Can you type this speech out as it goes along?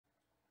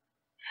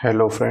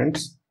Hello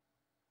friends,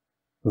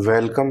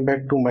 welcome back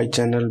to my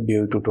channel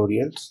BOE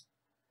Tutorials.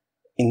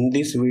 In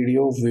this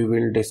video we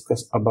will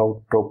discuss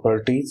about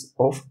properties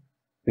of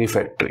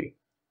refractory.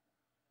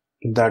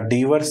 The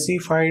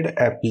diversified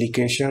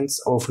applications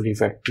of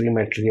refractory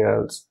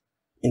materials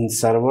in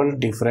several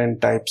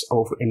different types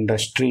of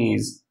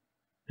industries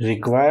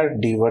require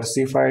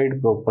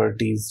diversified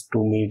properties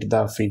to meet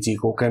the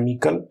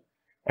physico-chemical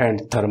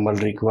and thermal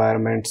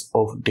requirements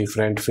of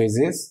different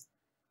phases.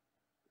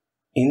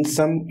 In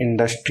some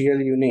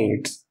industrial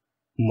units,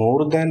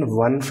 more than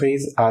one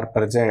phase are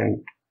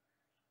present.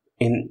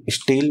 In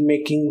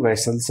steel-making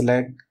vessels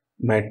like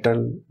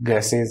metal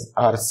gases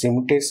are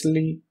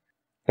simultaneously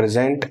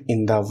present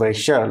in the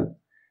vessel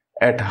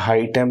at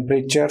high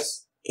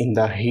temperatures. In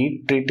the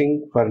heat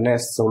treating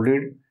furnace,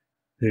 solid,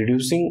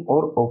 reducing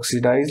or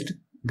oxidized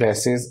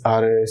gases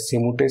are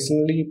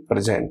simultaneously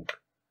present.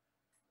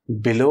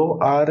 Below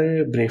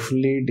are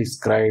briefly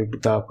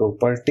described the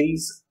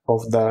properties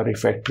of the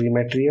refractory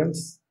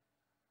materials.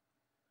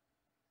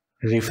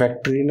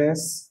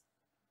 Refractoriness.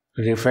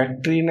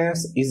 Refractoriness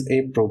is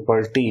a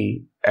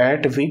property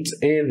at which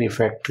a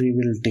refractory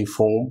will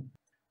deform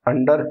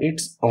under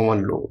its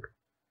own load.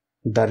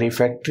 The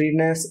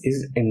refractoriness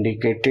is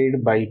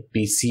indicated by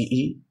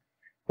PCE,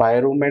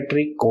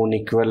 pyrometric cone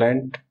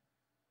equivalent.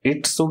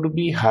 It should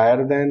be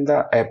higher than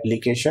the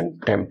application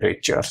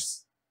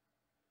temperatures.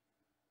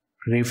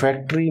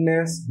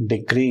 Refractoriness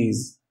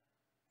decrease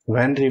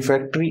when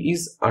refractory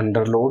is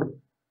under load.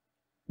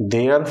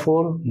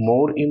 Therefore,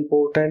 more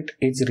important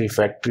is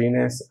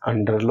refractoriness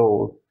under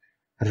load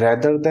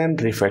rather than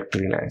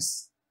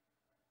refractoriness.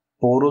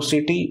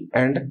 Porosity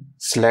and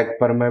slag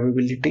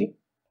permeability.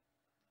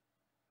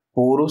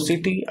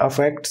 Porosity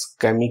affects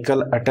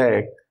chemical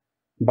attack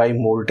by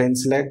molten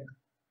slag,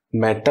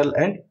 metal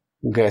and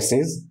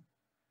gases.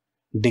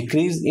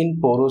 Decrease in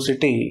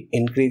porosity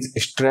increase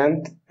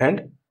strength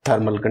and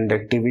thermal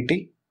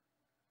conductivity.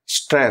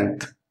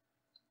 Strength.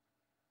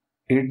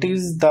 It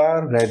is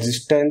the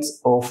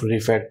resistance of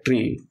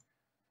refractory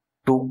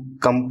to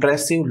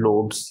compressive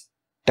loads,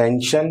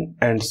 tension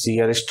and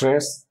shear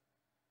stress.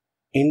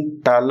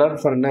 In taller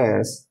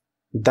furnace,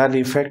 the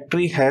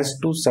refractory has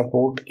to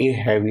support a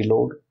heavy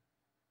load.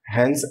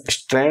 Hence,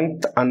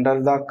 strength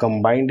under the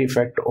combined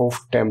effect of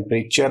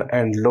temperature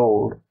and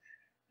load,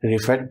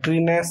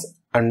 refractoriness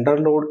under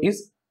load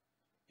is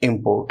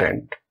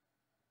important.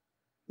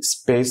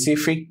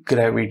 Specific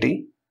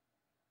gravity.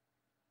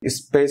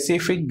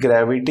 Specific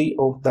gravity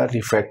of the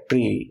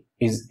refractory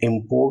is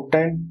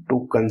important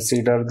to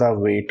consider the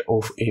weight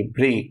of a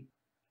brick.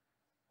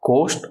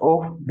 Cost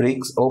of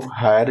bricks of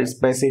higher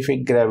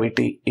specific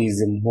gravity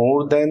is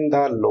more than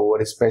the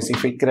lower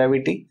specific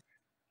gravity,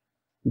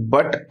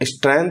 but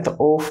strength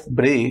of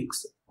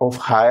bricks of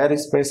higher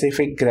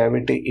specific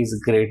gravity is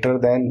greater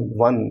than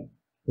one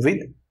with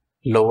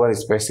lower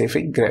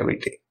specific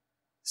gravity.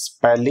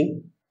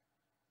 Spalling.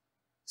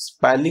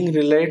 Spalling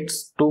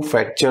relates to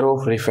fracture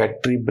of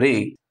refractory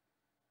brick,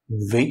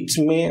 which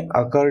may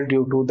occur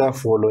due to the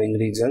following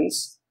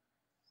reasons.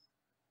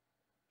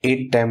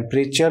 A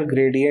temperature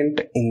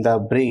gradient in the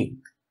brick,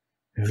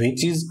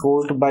 which is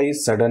caused by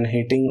sudden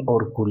heating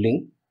or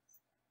cooling.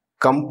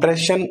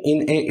 Compression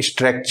in a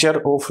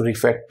structure of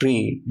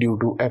refractory due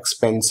to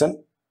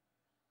expansion.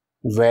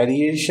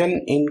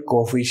 Variation in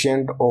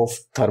coefficient of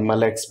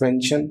thermal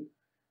expansion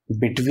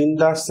between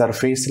the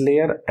surface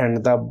layer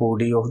and the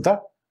body of the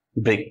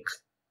brick.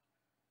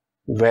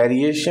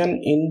 Variation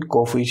in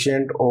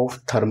coefficient of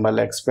thermal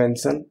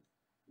expansion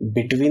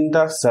between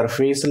the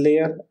surface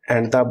layer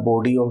and the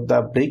body of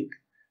the brick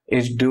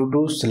is due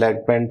to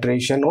slag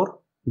penetration or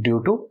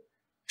due to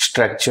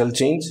structural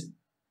change.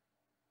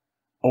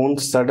 On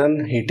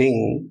sudden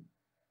heating,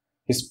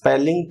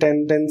 spalling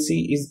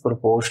tendency is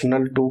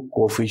proportional to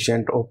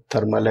coefficient of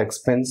thermal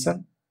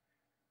expansion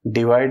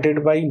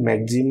divided by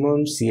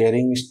maximum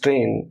shearing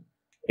strain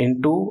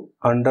into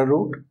under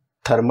root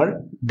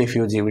thermal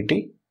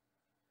diffusivity,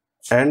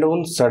 and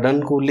on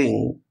sudden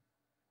cooling,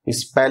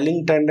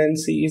 spalling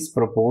tendency is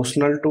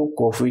proportional to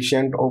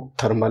coefficient of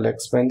thermal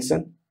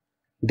expansion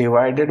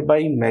divided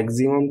by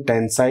maximum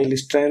tensile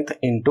strength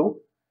into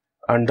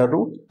under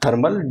root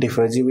thermal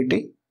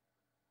diffusivity.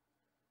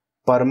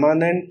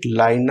 Permanent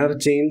liner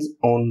change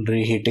on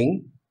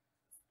reheating.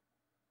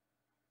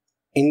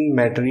 In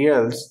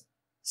materials,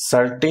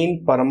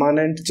 certain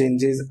permanent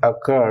changes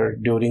occur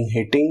during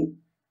heating,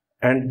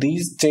 and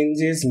these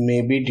changes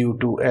may be due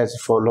to as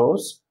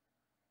follows: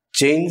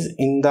 change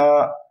in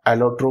the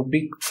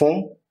allotropic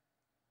form,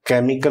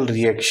 chemical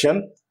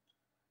reaction,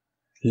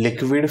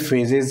 liquid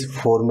phases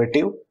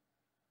formative,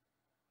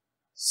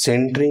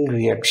 sintering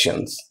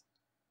reactions.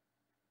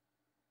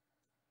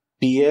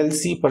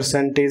 PLC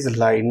percentage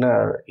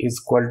liner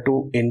is equal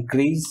to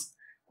increase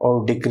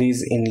or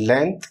decrease in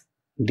length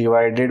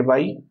divided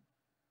by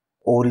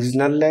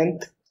original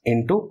length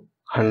into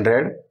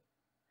 100.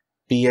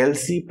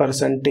 PLC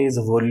percentage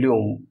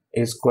volume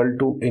is equal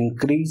to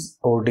increase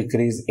or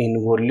decrease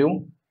in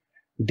volume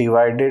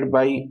divided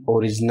by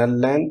original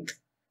length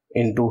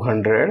into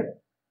 100.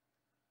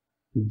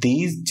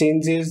 These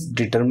changes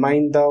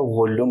determine the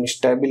volume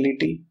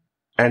stability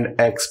and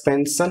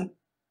expansion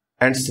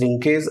and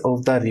shrinkage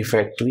of the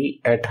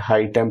refractory at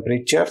high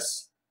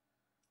temperatures.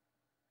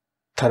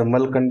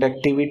 Thermal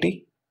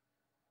conductivity.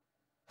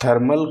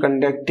 Thermal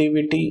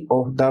conductivity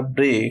of the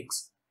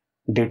bricks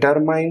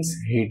determines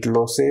heat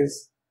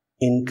losses.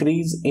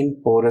 Increase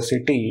in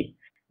porosity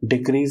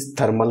decrease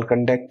thermal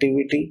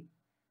conductivity,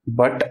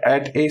 but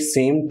at a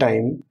same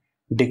time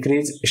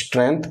decrease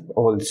strength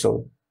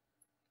also.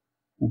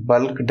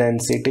 Bulk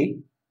density.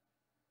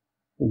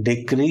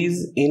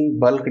 Decrease in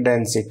bulk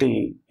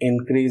density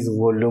increase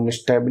volume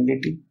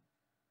stability,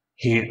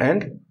 heat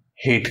and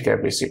heat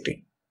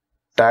capacity.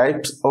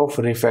 Types of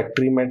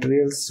refractory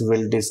materials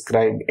will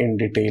describe in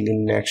detail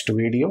in next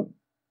video.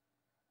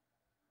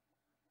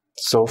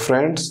 So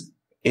friends,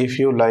 if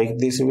you like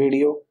this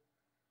video,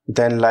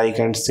 then like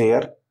and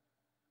share.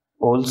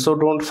 Also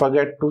don't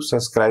forget to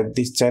subscribe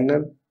this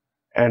channel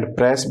and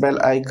press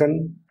bell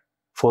icon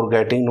for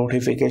getting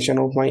notification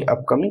of my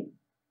upcoming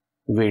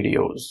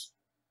videos.